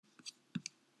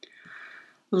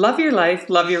Love your life,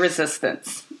 love your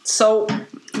resistance. So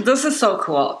this is so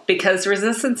cool because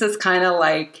resistance is kind of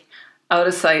like out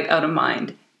of sight, out of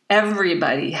mind.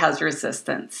 Everybody has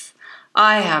resistance.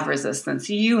 I have resistance.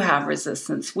 You have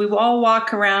resistance. We all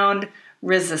walk around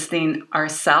resisting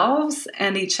ourselves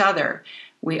and each other.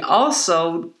 We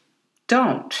also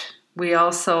don't. We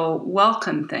also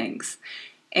welcome things.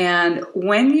 And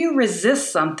when you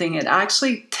resist something, it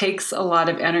actually takes a lot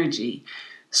of energy.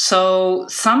 So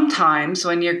sometimes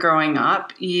when you're growing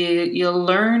up, you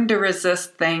learn to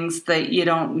resist things that you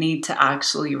don't need to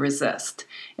actually resist.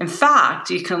 In fact,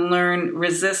 you can learn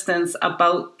resistance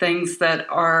about things that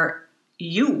are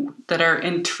you, that are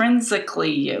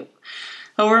intrinsically you.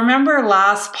 So remember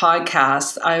last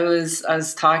podcast, I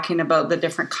was talking about the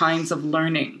different kinds of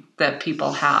learning that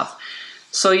people have.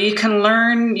 So you can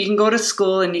go to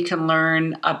school and you can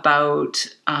learn about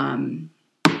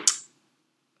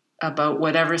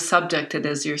whatever subject it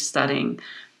is you're studying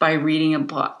by reading a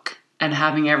book and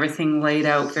having everything laid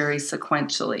out very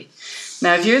sequentially.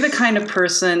 Now, if you're the kind of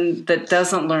person that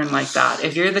doesn't learn like that,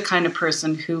 if you're the kind of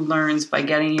person who learns by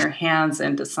getting your hands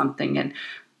into something and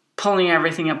pulling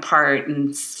everything apart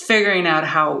and figuring out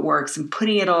how it works and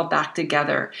putting it all back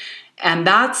together, and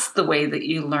that's the way that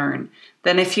you learn,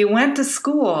 then if you went to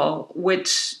school,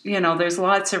 which, there's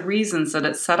lots of reasons that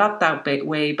it's set up that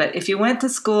way, but if you went to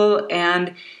school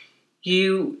and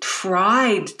you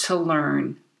tried to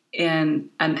learn in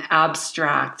an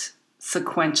abstract,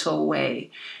 sequential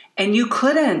way, and you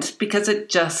couldn't because it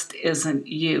just isn't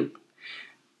you.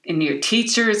 And your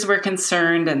teachers were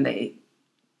concerned and they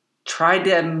tried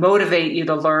to motivate you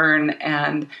to learn,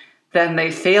 and then they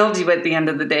failed you at the end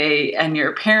of the day, and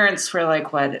your parents were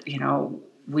like,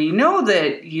 we know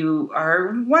that you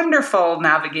are wonderful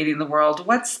navigating the world.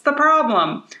 What's the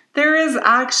problem? There is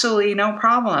actually no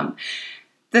problem.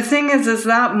 The thing is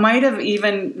that might have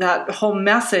even, that whole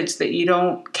message that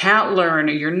you can't learn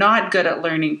or you're not good at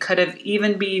learning could have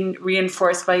even been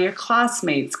reinforced by your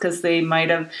classmates because they might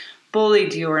have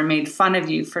bullied you or made fun of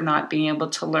you for not being able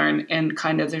to learn in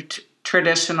kind of the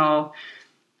traditional,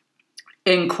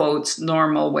 in quotes,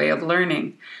 normal way of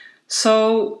learning.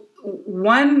 So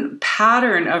one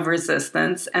pattern of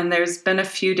resistance, and there's been a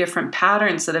few different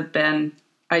patterns that have been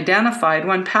identified,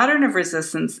 one pattern of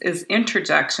resistance is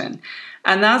interjection.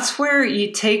 And that's where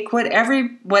you take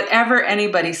whatever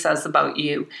anybody says about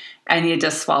you and you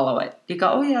just swallow it. You go,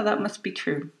 oh yeah, that must be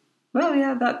true. Well,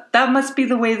 yeah, that must be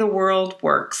the way the world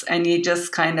works. And you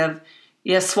just kind of,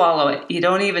 you swallow it. You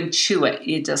don't even chew it.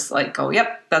 You just go,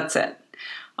 yep, that's it.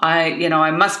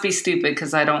 I must be stupid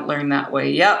because I don't learn that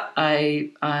way. Yep,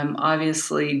 I'm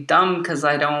obviously dumb because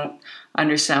I don't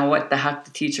understand what the heck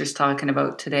the teacher's talking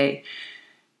about today.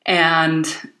 And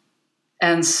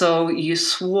so you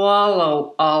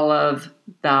swallow all of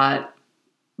that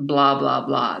blah, blah,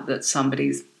 blah that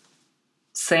somebody's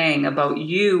saying about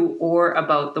you or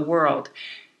about the world.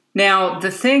 Now,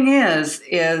 the thing is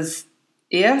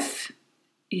if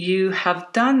you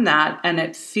have done that and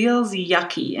it feels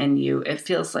yucky in you, it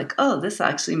feels like, oh, this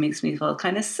actually makes me feel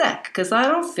kind of sick because I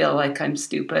don't feel like I'm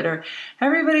stupid, or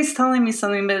everybody's telling me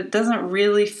something, but it doesn't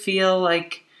really feel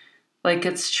like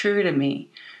it's true to me,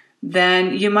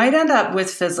 then you might end up with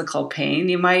physical pain.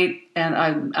 You might, and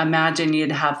I imagine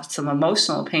you'd have some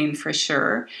emotional pain for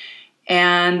sure.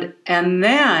 And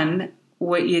then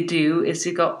what you do is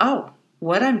you go, oh,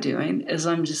 what I'm doing is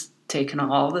I'm just taking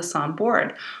all this on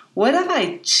board. What if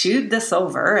I chewed this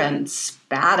over and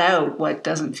spat out what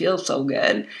doesn't feel so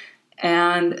good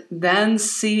and then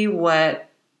see what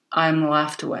I'm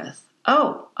left with?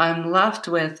 Oh, I'm left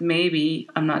with maybe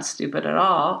I'm not stupid at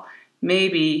all.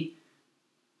 Maybe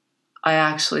I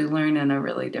actually learn in a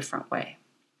really different way.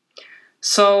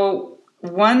 So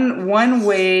one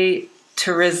way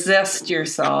to resist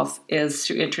yourself is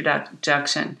through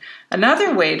interjection.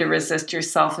 Another way to resist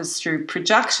yourself is through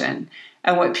projection.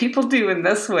 And what people do in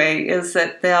this way is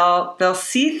that they'll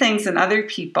see things in other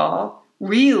people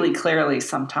really clearly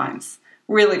sometimes,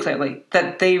 really clearly,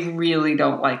 that they really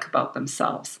don't like about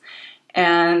themselves.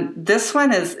 And this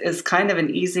one is kind of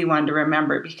an easy one to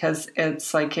remember because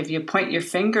it's like if you point your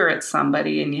finger at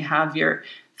somebody and you have your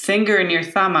finger and your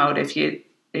thumb out, if you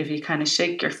kind of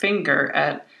shake your finger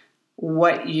at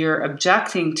what you're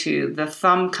objecting to, the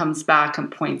thumb comes back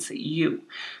and points at you.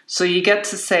 So you get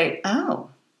to say,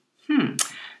 oh,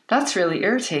 that's really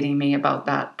irritating me about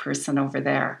that person over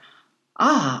there.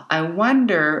 I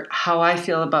wonder how I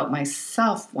feel about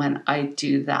myself when I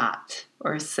do that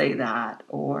or say that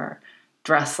or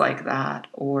dress like that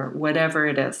or whatever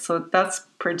it is. So that's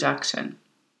projection.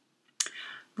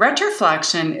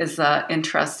 Retroflexion is an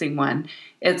interesting one.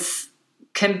 It's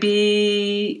can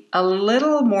be a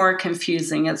little more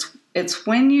confusing. It's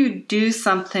when you do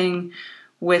something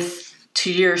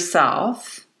to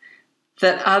yourself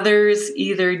that others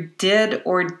either did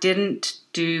or didn't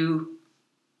do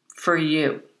for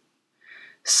you.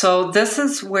 So this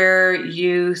is where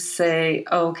you say,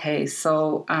 okay,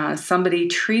 so somebody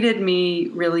treated me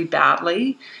really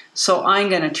badly, so I'm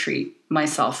going to treat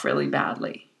myself really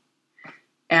badly.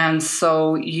 And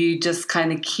so you just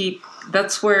kind of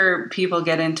that's where people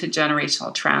get into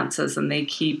generational trances, and they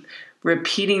keep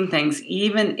repeating things,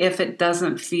 even if it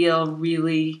doesn't feel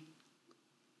really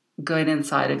good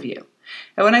inside of you.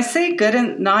 And when I say good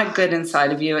and not good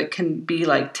inside of you, it can be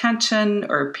like tension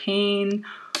or pain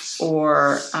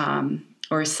or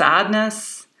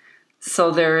sadness.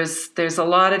 So there's a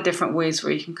lot of different ways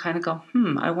where you can kind of go,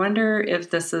 I wonder if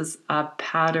this is a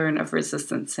pattern of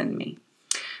resistance in me.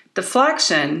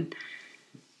 Deflection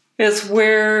is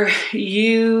where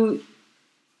you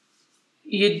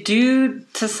do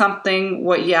to something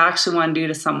what you actually want to do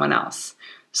to someone else.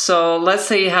 So let's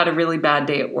say you had a really bad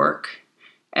day at work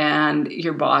and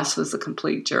your boss was a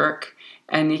complete jerk,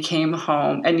 and you came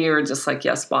home and you were just like,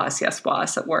 yes, boss,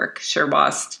 at work. Sure,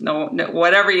 boss. No,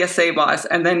 whatever you say, boss.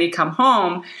 And then you come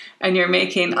home and you're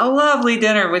making a lovely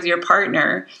dinner with your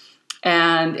partner,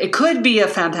 and it could be a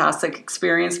fantastic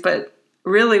experience, but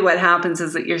really what happens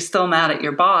is that you're still mad at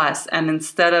your boss, and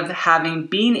instead of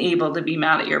being able to be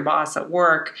mad at your boss at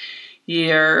work,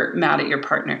 you're mad at your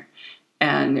partner.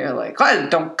 And you're like, oh,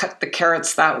 don't cut the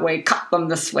carrots that way, cut them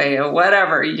this way, or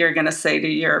whatever you're going to say to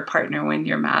your partner when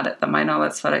you're mad at them. I know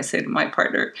that's what I say to my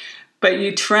partner. But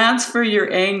you transfer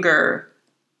your anger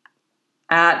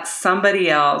at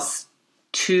somebody else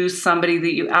to somebody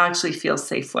that you actually feel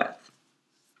safe with.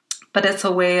 But it's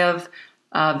a way of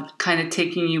kind of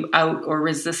taking you out or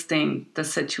resisting the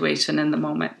situation in the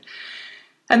moment.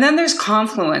 And then there's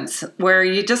confluence, where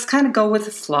you just kind of go with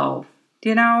the flow.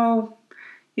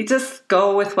 You just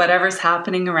go with whatever's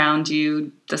happening around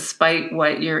you, despite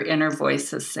what your inner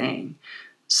voice is saying.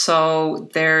 So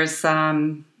there's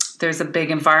a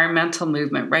big environmental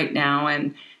movement right now,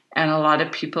 and a lot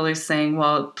of people are saying,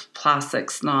 well,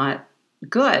 plastic's not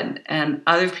good. And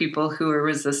other people who are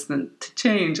resistant to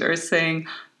change are saying,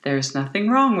 there's nothing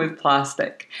wrong with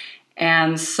plastic.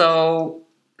 And so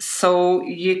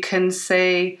you can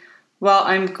say, well,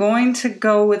 I'm going to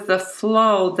go with the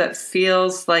flow that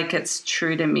feels like it's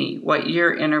true to me. What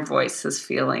your inner voice is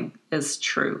feeling is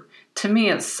true. To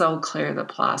me, it's so clear that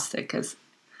plastic is,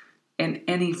 in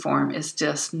any form, is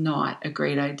just not a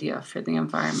great idea for the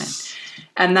environment.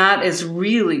 And that is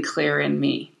really clear in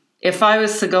me. If I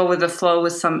was to go with the flow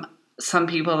with some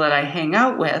people that I hang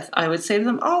out with, I would say to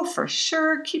them, oh, for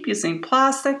sure, keep using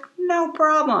plastic, no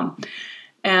problem.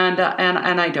 And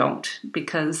I don't,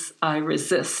 because I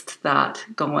resist that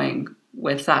going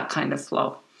with that kind of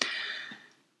flow.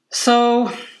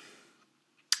 So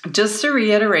just to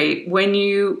reiterate, when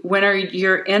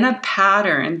you're in a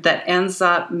pattern that ends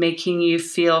up making you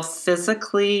feel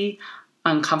physically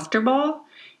uncomfortable,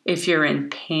 if you're in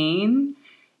pain,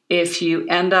 if you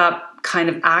end up kind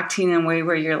of acting in a way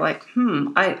where you're like,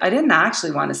 I didn't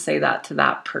actually want to say that to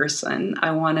that person. I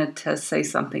wanted to say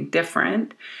something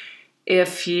different.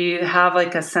 If you have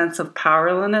like a sense of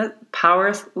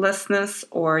powerlessness,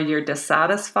 or you're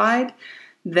dissatisfied,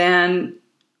 then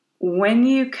when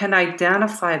you can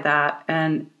identify that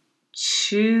and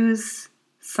choose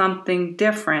something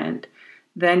different,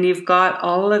 then you've got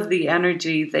all of the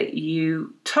energy that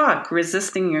you took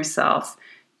resisting yourself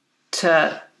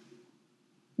to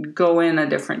go in a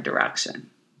different direction.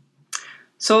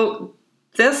 So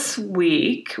this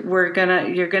week you're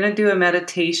gonna do a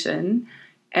meditation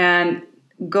and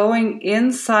going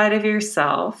inside of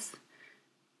yourself,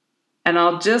 and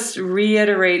I'll just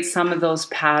reiterate some of those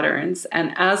patterns.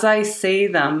 And as I say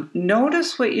them,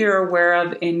 notice what you're aware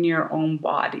of in your own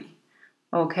body.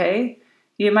 Okay?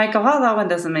 You might go, oh, that one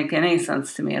doesn't make any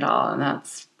sense to me at all, and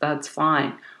that's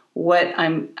fine. What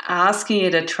I'm asking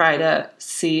you to try to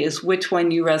see is which one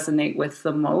you resonate with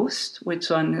the most, which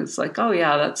one is like, oh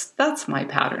yeah, that's my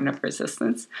pattern of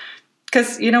resistance.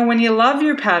 Because, when you love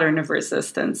your pattern of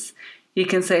resistance, you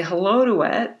can say hello to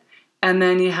it, and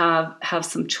then you have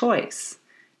some choice.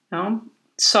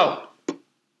 So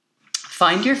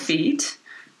find your feet,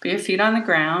 put your feet on the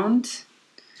ground,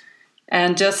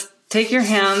 and just take your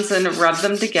hands and rub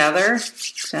them together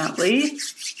gently.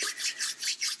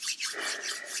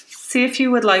 See if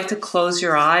you would like to close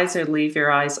your eyes or leave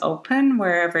your eyes open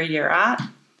wherever you're at.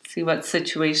 See what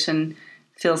situation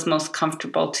feels most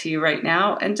comfortable to you right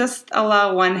now, and just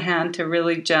allow one hand to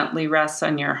really gently rest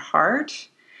on your heart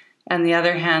and the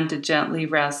other hand to gently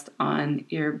rest on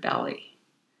your belly.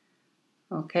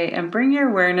 Okay, and bring your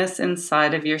awareness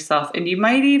inside of yourself. And you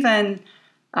might even,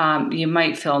 you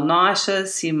might feel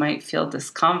nauseous, you might feel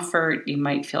discomfort, you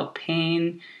might feel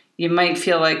pain, you might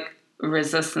feel like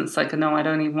resistance, like, no, I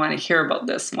don't even want to hear about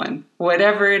this one.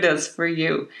 Whatever it is for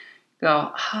you,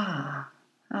 go,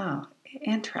 oh,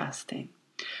 interesting.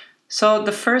 So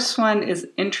the first one is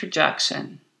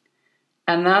introjection.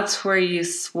 And that's where you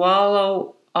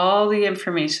swallow all the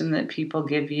information that people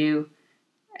give you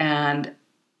and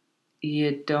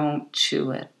you don't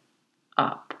chew it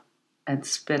up and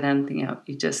spit anything out.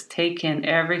 You just take in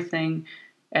everything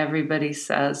everybody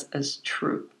says as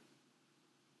true.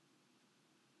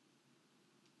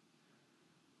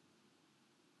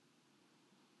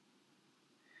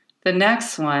 The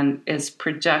next one is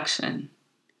projection.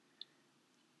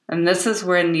 And this is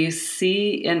when you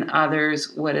see in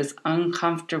others what is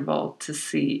uncomfortable to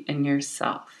see in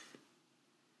yourself.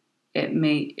 It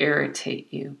may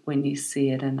irritate you when you see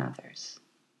it in others.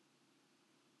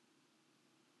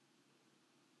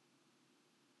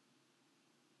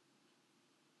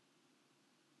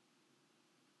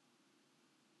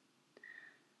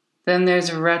 Then there's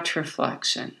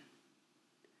retroflexion.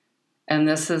 And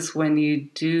this is when you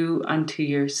do unto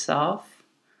yourself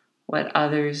what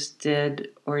others did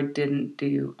or didn't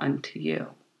do unto you.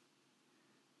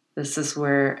 This is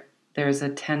where there's a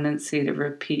tendency to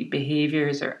repeat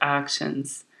behaviors or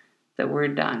actions that were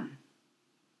done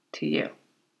to you.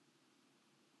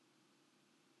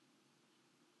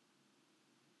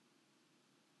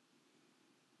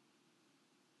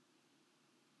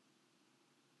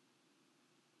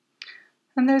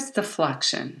 And there's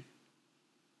deflection.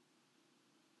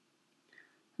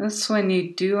 This is when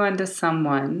you do unto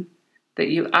someone that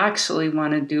you actually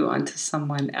want to do unto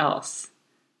someone else.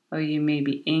 Or you may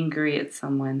be angry at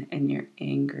someone and you're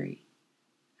angry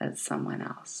at someone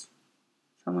else.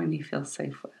 Someone you feel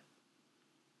safe with.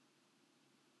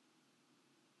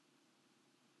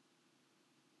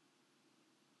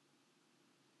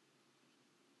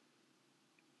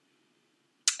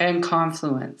 And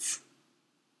confluence.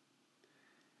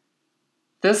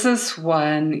 This is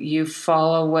when you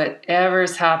follow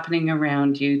whatever's happening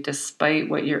around you despite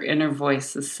what your inner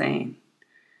voice is saying.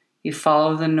 You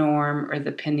follow the norm or the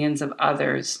opinions of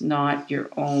others, not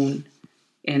your own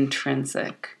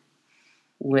intrinsic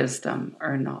wisdom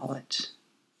or knowledge.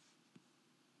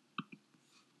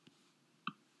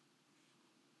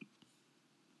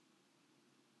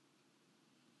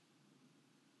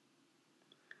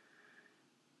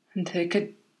 And take a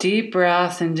deep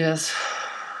breath and just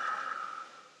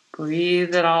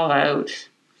breathe it all out.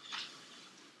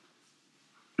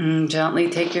 And gently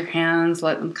take your hands,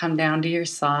 let them come down to your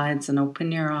sides and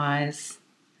open your eyes.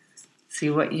 See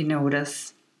what you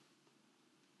notice.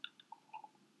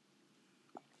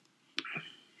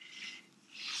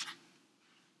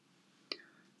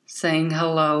 Saying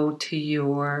hello to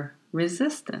your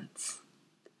resistance.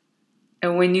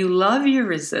 And when you love your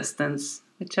resistance,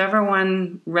 whichever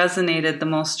one resonated the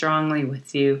most strongly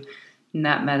with you in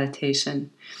that meditation,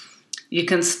 you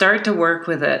can start to work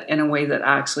with it in a way that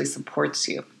actually supports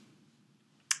you.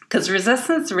 Because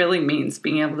resistance really means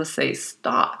being able to say,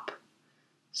 stop.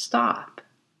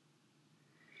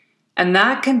 And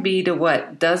that can be to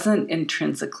what doesn't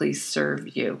intrinsically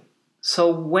serve you. So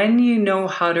when you know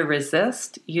how to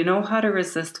resist, you know how to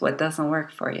resist what doesn't work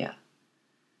for you.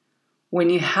 When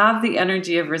you have the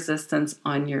energy of resistance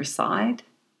on your side,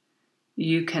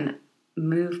 you can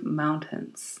move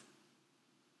mountains.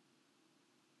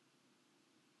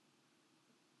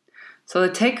 So the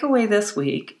takeaway this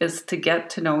week is to get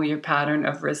to know your pattern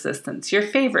of resistance, your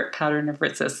favorite pattern of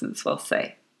resistance, we'll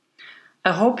say.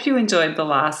 I hope you enjoyed the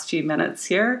last few minutes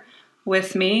here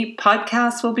with me.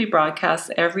 Podcasts will be broadcast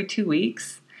every 2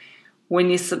 weeks. When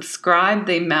you subscribe,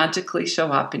 they magically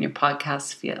show up in your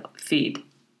podcast feed.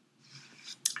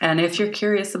 And if you're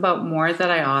curious about more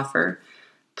that I offer,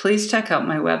 please check out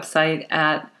my website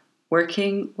at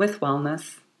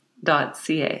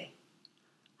workingwithwellness.ca.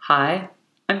 Hi,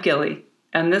 I'm Gilly,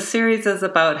 and this series is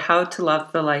about how to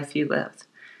love the life you live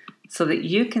so that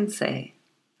you can say,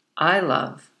 I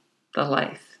love the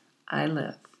life I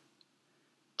live.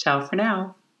 Ciao for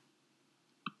now.